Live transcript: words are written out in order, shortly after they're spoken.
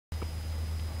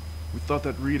We thought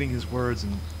that reading his words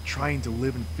and trying to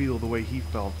live and feel the way he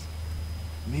felt,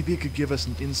 maybe it could give us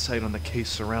an insight on the case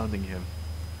surrounding him.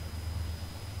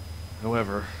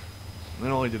 However,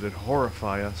 not only did it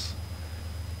horrify us,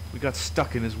 we got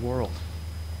stuck in his world,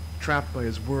 trapped by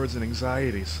his words and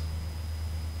anxieties.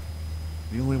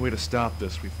 The only way to stop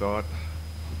this, we thought,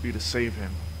 would be to save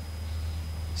him.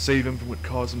 Save him from what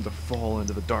caused him to fall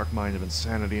into the dark mind of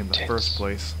insanity in the first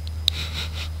place.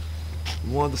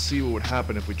 We wanted to see what would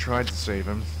happen if we tried to save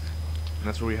him, and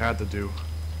that's what we had to do.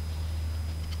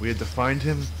 We had to find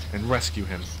him and rescue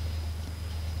him.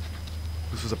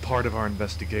 This was a part of our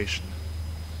investigation,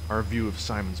 our view of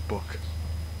Simon's book.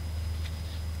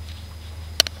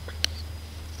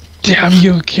 Damn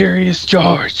you, Curious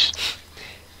George!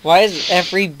 Why does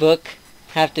every book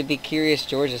have to be Curious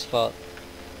George's fault?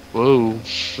 Whoa,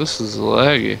 this is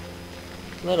laggy.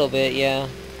 A little bit, yeah.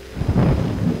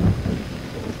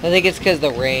 I think it's because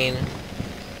the rain. I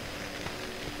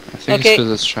think Okay. it's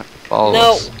because it's trying to follow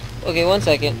No! us. Okay, 1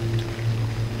 second.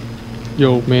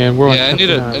 Yo, man, we're on. Yeah, I need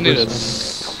to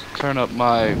listen. turn up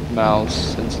my mouse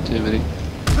sensitivity.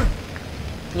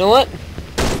 You know what?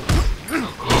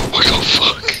 What the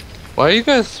fuck? Why are you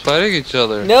guys fighting each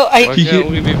other? No, Why I... can't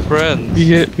we be friends? He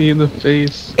hit me in the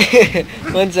face.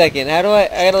 1 second. How do I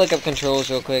gotta look up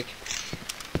controls real quick.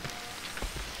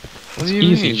 What do you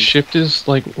Easy. mean? Shift is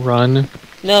like run.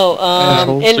 No,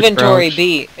 Controls to inventory crouch.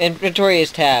 B. Inventory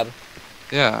is tab.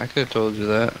 Yeah, I could have told you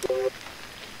that.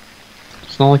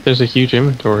 It's not like there's a huge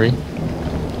inventory.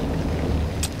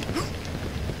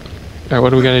 Alright, what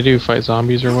do we gotta do? Fight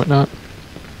zombies or whatnot?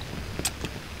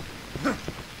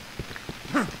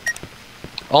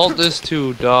 Alt is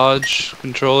to dodge,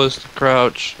 control is to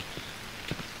crouch.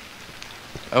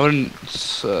 I wouldn't,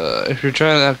 if you're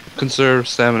trying to conserve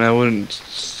stamina, I wouldn't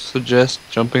suggest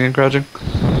jumping and crouching.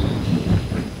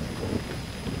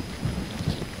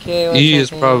 Okay, 1 E is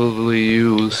second. probably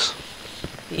use.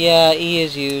 Yeah, E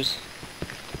is use.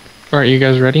 Alright, you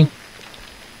guys ready?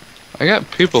 I got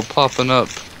people popping up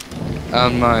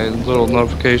on my little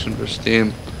notification for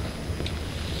Steam.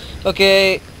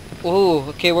 Okay. Ooh,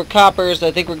 okay, we're coppers.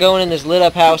 I think we're going in this lit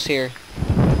up house here.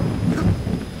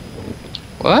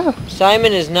 What?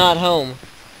 Simon is not home.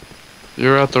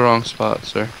 You're at the wrong spot,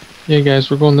 sir. Yeah, guys,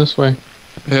 we're going this way.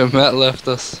 Yeah, Matt left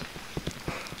us.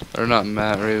 Or not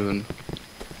Matt, Raven.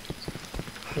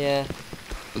 Yeah.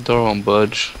 The door won't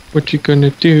budge. What you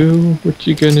gonna do? What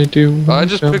you gonna do? Oh, I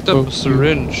just picked up a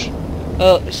syringe.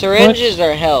 Oh, syringes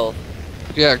are health.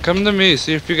 Yeah, come to me.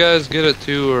 See if you guys get it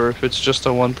too, or if it's just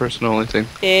a one person only thing.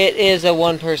 It is a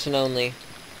 1 person only.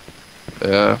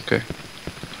 Yeah, okay.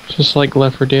 Just like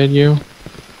Left 4 Dead, you.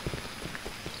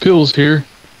 Pills here.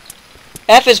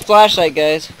 F is flashlight,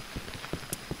 guys.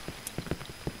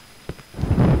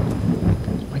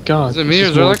 Oh my god. Is it this me or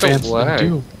is there more like a advanced than lag?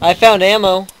 Doom. I found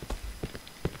ammo.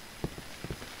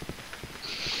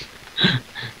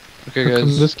 Okay, How come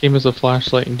guys. this game is a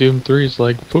flashlight and Doom 3 is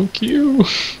like, fuck you.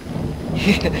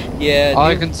 Yeah. All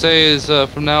I dude. can say is,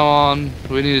 from now on,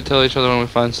 we need to tell each other when we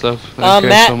find stuff. Thank you guys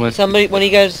Matt, so much. somebody, when you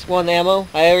guys want ammo,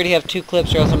 I already have 2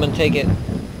 clips or else I'm gonna take it.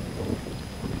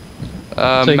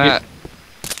 Take Matt.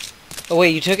 Oh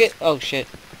wait, you took it? Oh shit.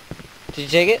 Did you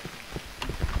take it?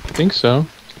 I think so.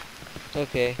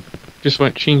 Okay. Just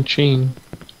went ching ching.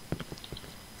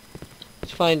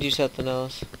 Let's find you something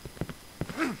else.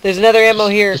 There's another ammo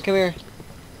here. Come here.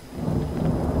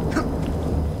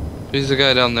 He's the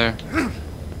guy down there.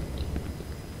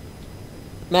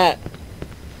 Matt.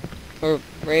 Or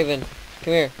Raven.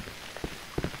 Come here.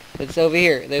 It's over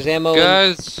here. There's ammo.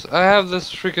 Guys, I have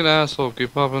this freaking asshole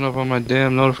keep popping up on my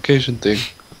damn notification thing.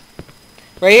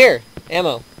 Right here.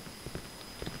 Ammo.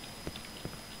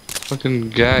 Fucking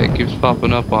guy keeps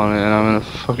popping up on it, and I'm gonna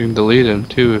fucking delete him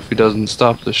too if he doesn't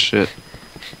stop this shit.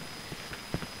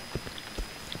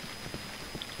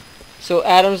 So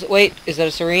Adams, wait, is that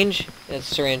a syringe? That's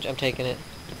a syringe. I'm taking it.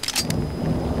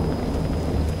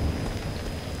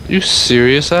 You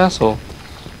serious asshole?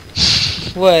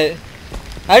 What?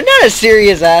 I'm not a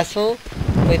serious asshole.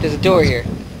 Wait, there's a door here.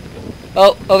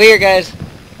 Oh, over here, guys.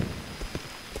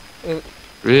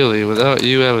 Really? Without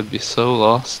you, I would be so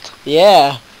lost.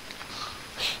 Yeah.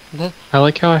 I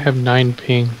like how I have 9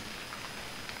 ping.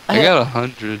 I got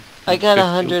 100. I got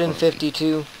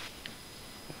 152.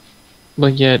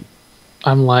 But yet,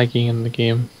 I'm lagging in the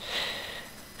game.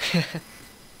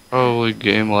 Probably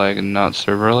game lag and not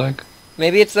server lag.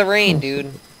 Maybe it's the rain,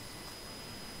 dude.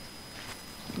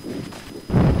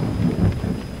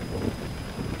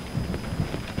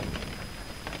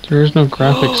 There is no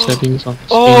graphic settings on this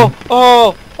Oh, game.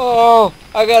 oh, oh!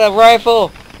 I got a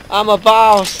rifle. I'm a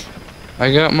boss.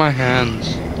 I got my hands.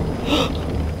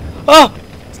 Oh!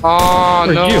 Oh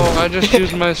Or no, you. I just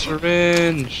used my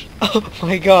syringe. Oh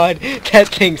my god, that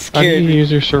thing How do scared you me.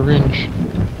 use your syringe?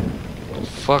 Oh,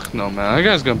 fuck no, man. That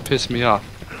guy's gonna piss me off.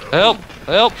 Help!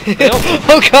 Help! Help!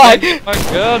 Oh god! My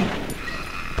gun!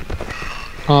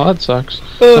 Oh, that sucks.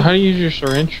 So how do you use your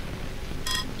syringe?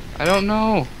 I don't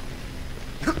know.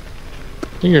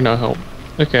 You're no help.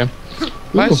 Okay.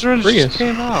 My Ooh, syringe Prius. just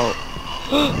came out.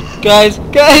 Guys!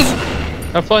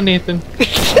 Have fun, Nathan.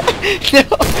 No!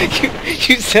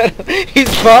 You said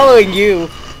he's following you.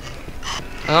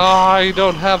 Oh, I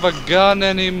don't have a gun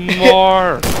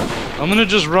anymore. I'm gonna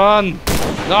just run.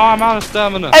 No, I'm out of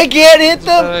stamina. I can't hit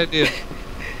Bad them! idea.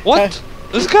 What?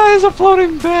 This guy is a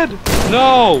floating bed.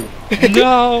 No!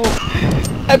 No!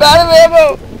 I'm out of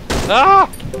ammo! Ah!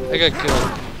 I got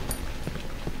killed.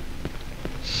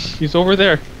 He's over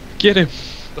there. Get him.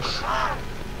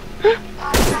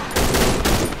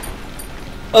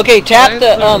 Okay, tap Why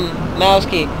the is there- mouse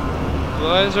key.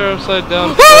 Why is there upside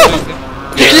down?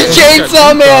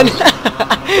 Chainsaw man!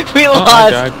 We I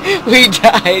lost! died. We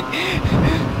died!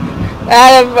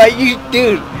 Adam, you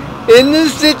dude, in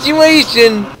this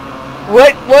situation,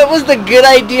 what was the good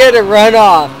idea to run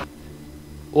off?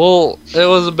 Well, it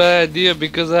was a bad idea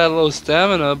because I had low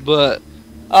stamina, but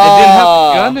I didn't have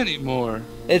a gun anymore.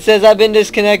 It says I've been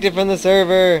disconnected from the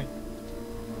server.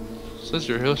 Says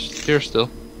you're here still.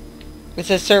 It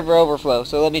says server overflow,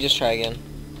 so let me just try again.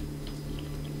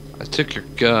 I took your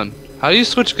gun. How do you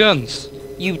switch guns?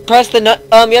 You press the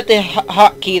you have to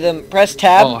hotkey them. Press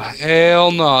tab. Oh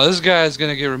hell no! This guy's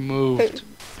gonna get removed.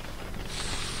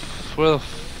 Where the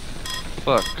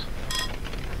fuck?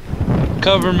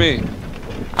 Cover me.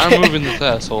 I'm moving this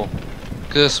asshole.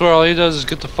 Cause I swear all he does is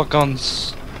get the fuck on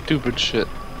stupid shit.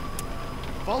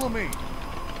 Follow me.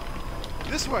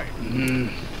 This way.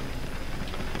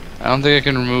 I don't think I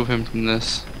can remove him from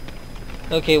this.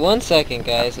 Okay, 1 second,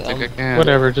 guys. I think I can.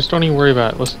 Whatever, just don't even worry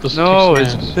about it. Let's No, kick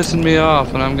it's some ass. pissing me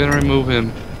off, and I'm gonna remove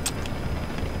him.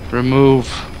 Remove.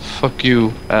 Fuck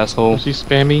you, asshole. Is he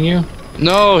spamming you?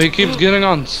 No, he keeps getting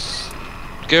on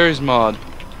Gary's mod,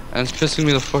 and it's pissing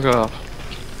me the fuck off.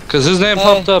 Cause his name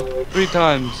popped up 3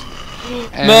 times.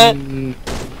 And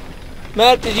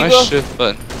Matt, did you my go? shift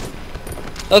button.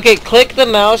 Okay, click the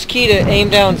mouse key to aim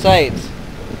down sights.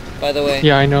 By the way.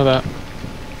 Yeah, I know that.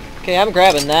 Okay, I'm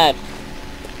grabbing that.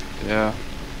 Yeah.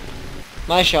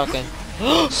 My shotgun.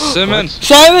 Simon!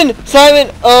 Simon! Simon!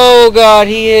 Oh god,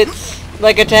 he hits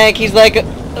like a tank. He's like a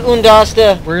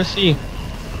Undasta. Where is he?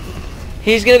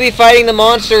 He's gonna be fighting the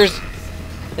monsters.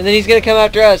 And then he's gonna come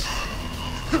after us.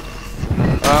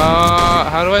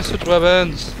 How do I switch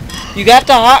weapons? You got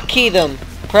to hotkey them.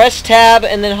 Press tab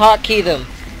and then hotkey them.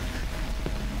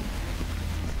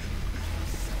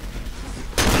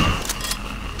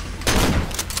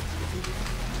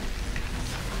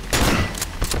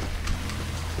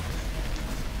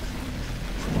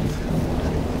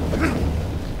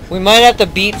 We might have to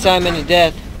beat Simon to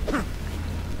death.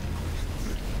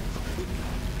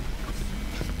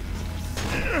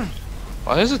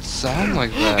 Why does it sound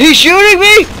like that? He's shooting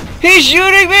me! He's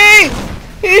shooting me!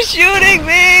 He's shooting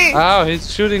me! Ow,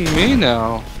 he's shooting me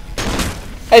now.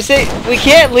 I say, we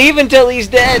can't leave until he's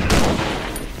dead.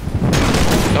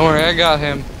 Don't worry, I got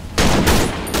him.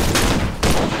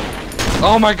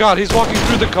 Oh my god, he's walking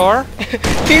through the car?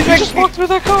 He just walked through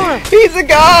the car! He's a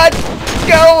god!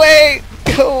 Go away!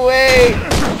 Go away!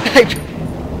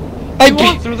 He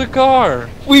walked through the car!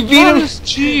 We beat That him! is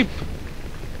cheap!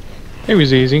 It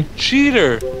was easy.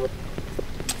 Cheater!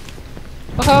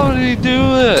 How did he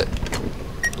do it?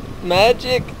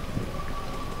 Magic?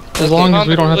 As long as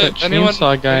we don't have Clip. that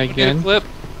chainsaw guy Anyone get a again. clip?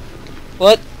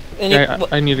 What? Any, Yeah,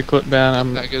 I need a clip ban.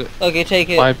 I'm I get it. okay, take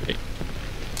it. 5'8".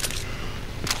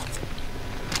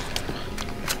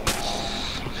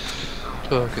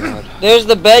 Oh god. There's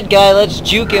the bed guy, let's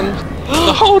juke him.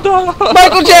 Hold on!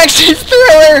 Michael Jackson's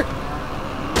Thriller!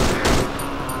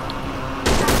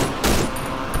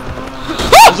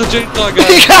 There's a chainsaw guy.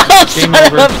 God, Game son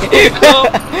over. of a-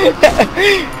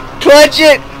 Clutch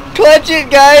it! Clutch it,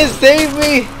 guys! Save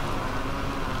me!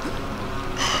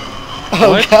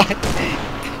 Oh What? god.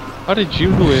 How did you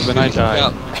live and I died?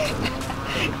 Yeah.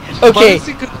 Why Okay. does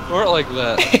he contort like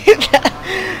that?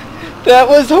 That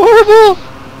was horrible!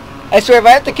 I swear, if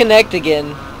I have to connect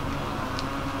again,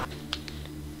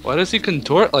 Why does he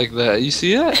contort like that? You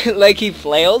see it? like he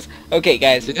flails. Okay,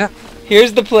 guys, Yeah.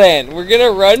 here's the plan. We're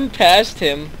gonna run past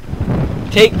him,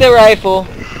 take the rifle.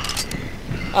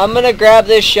 I'm gonna grab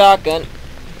this shotgun.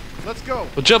 Let's go.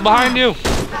 We'll jump behind you.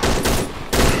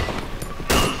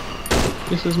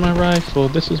 This is my rifle.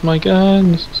 This is my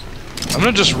gun. I'm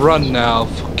gonna just run now.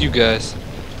 Fuck you guys.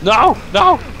 No!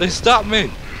 No! They stopped me!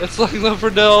 It's like Left 4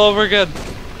 Dead all over again.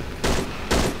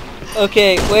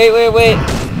 Okay, wait.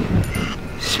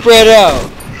 Spread out.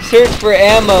 Search for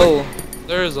ammo.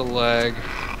 There is a lag.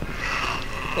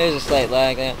 There's a slight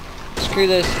lag there. Screw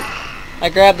this. I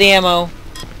grabbed the ammo.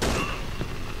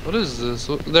 What is this?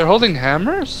 They're holding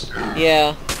hammers?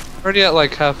 Yeah. Already at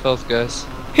like half health, guys.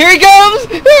 Here he comes!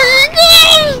 Here he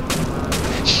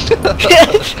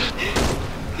comes!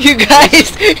 You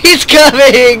guys, he's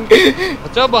coming!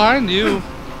 Watch out behind you.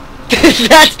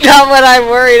 That's not what I'm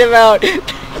worried about.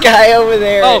 Guy over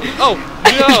there. Oh,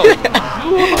 no!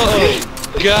 Whoa,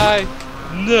 guy,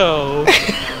 no.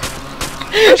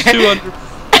 There's 200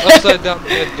 upside down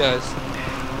dead guys.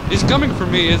 He's coming for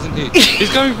me, isn't he? He's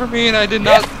coming for me, and I did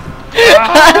not.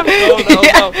 Ah, no.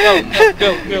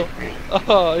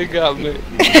 Oh, he got me.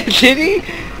 Did he?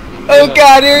 Oh Yeah.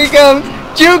 God, here he comes.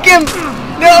 Juke him!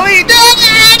 No, he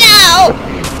doesn't!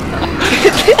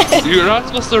 You're not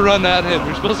supposed to run at him.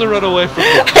 You're supposed to run away from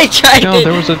him. I tried No, to.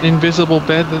 there was an invisible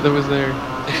bed that was there.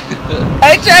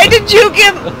 I tried to juke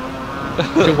him.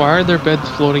 Okay, why are their beds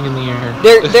floating in the air?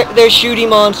 They're shooty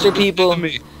monster people.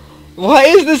 Me. Why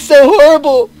is this so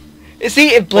horrible?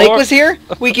 See, if Blake was here,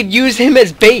 we could use him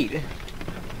as bait.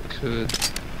 Good.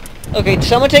 Okay,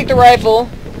 someone take the rifle.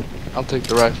 I'll take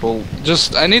the rifle.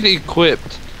 Just, I need it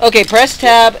equipped. Okay, press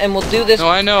tab and we'll do this. No,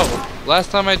 I know.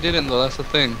 Last time I didn't, though. That's the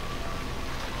thing.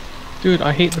 Dude,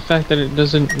 I hate the fact that it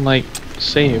doesn't, like,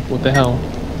 save. What the hell?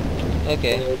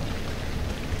 Okay.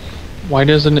 Why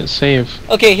doesn't it save?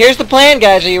 Okay, here's the plan,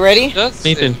 guys. Are you ready? Just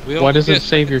Nathan, we why don't doesn't it get-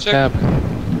 save your check- tab?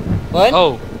 What?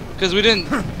 Oh, because we didn't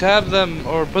tab them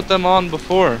or put them on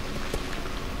before.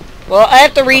 Well, I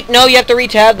have to no, you have to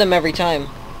re-tab them every time.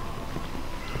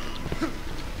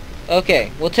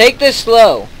 Okay, we'll take this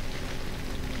slow.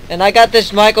 And I got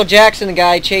this Michael Jackson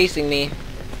guy chasing me.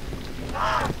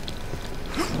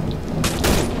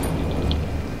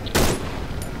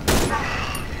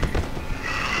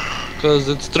 Cause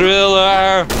it's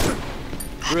Thriller,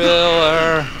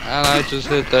 and I just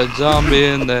hit that zombie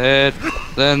in the head.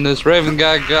 Then this Raven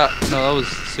guy got, no, that was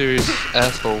a serious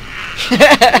asshole.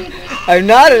 I'm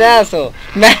not an asshole.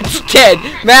 Matt's dead.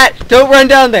 Matt, don't run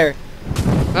down there.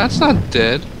 That's not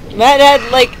dead. Matt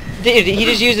had, like, dude, he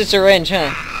just used a syringe, huh?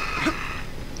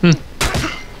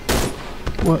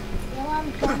 What?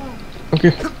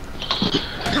 Okay.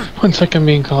 1 second,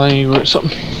 being calling you or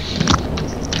something.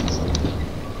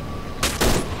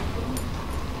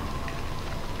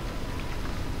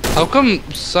 How come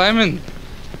Simon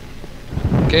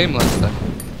came last time?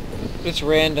 It's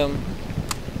random.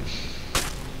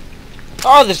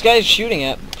 Oh, this guy's shooting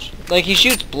at... Like, he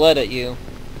shoots blood at you.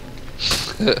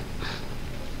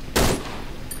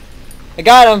 I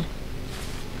got him!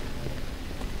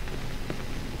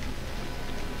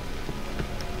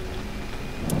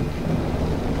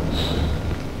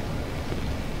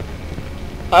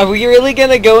 Are we really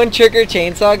gonna go and trick or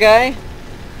chainsaw guy?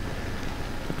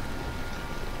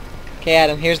 Okay,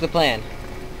 Adam, here's the plan.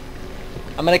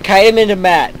 I'm gonna kite him into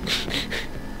Matt.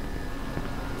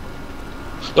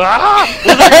 Ah!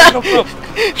 Where'd that come from?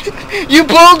 You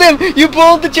pulled him! You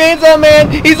pulled the chainsaw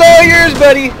man! He's all yours,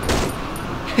 buddy!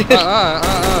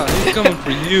 He's coming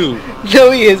for you.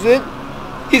 No, he isn't.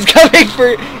 He's coming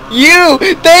for you!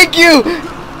 Thank you!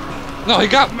 No, he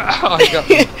got me. Oh, he got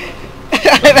me.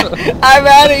 I'm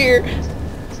out of here.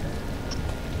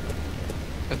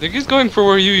 I think he's going for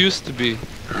where you used to be.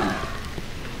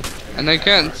 And I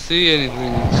can't see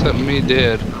anything except me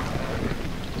dead.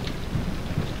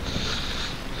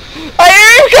 I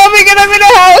hear him coming and I'm in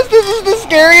a house! This is the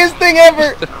scariest thing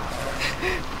ever!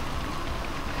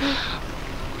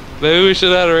 Maybe we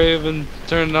should have Raven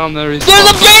turn on the respawn. There's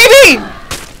a baby!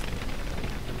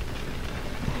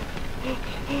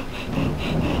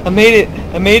 I made it.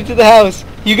 I made it to the house.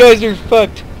 You guys are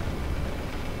fucked.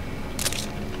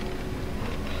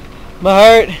 My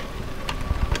heart.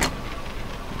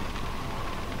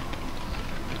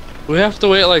 We have to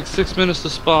wait like 6 minutes to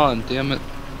spawn, damn it.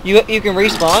 You can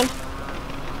respawn?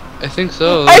 I think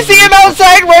so. I see him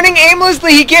outside running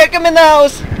aimlessly. He can't come in the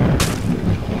house.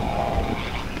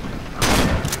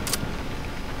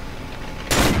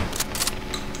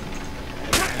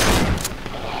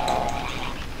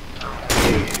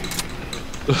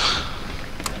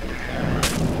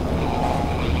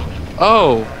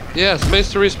 Oh, yeah, space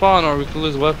to respawn or we could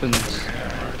lose weapons.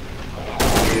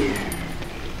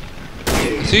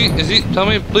 Is he, please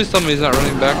tell me he's not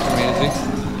running back to me, is he?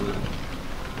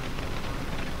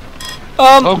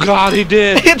 Oh god, he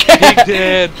did! He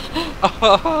did!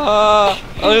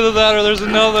 Either that or there's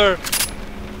another!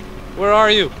 Where are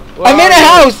you? I'm in a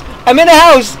house! I'm in a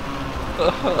house!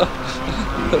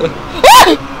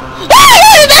 Ah! Ah!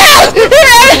 He's in the house! He's in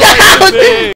the house!